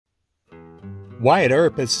Wyatt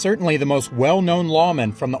Earp is certainly the most well-known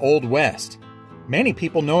lawman from the Old West. Many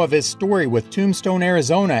people know of his story with Tombstone,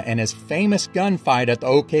 Arizona and his famous gunfight at the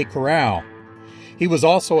OK Corral. He was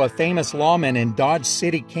also a famous lawman in Dodge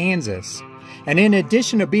City, Kansas. And in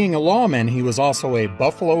addition to being a lawman, he was also a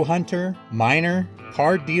buffalo hunter, miner,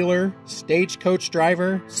 car dealer, stagecoach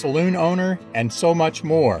driver, saloon owner, and so much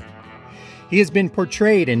more. He has been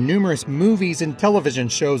portrayed in numerous movies and television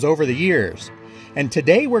shows over the years. And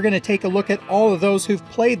today we're going to take a look at all of those who've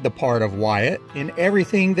played the part of Wyatt in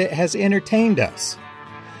everything that has entertained us.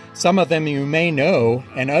 Some of them you may know,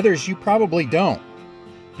 and others you probably don't.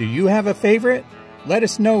 Do you have a favorite? Let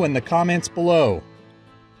us know in the comments below.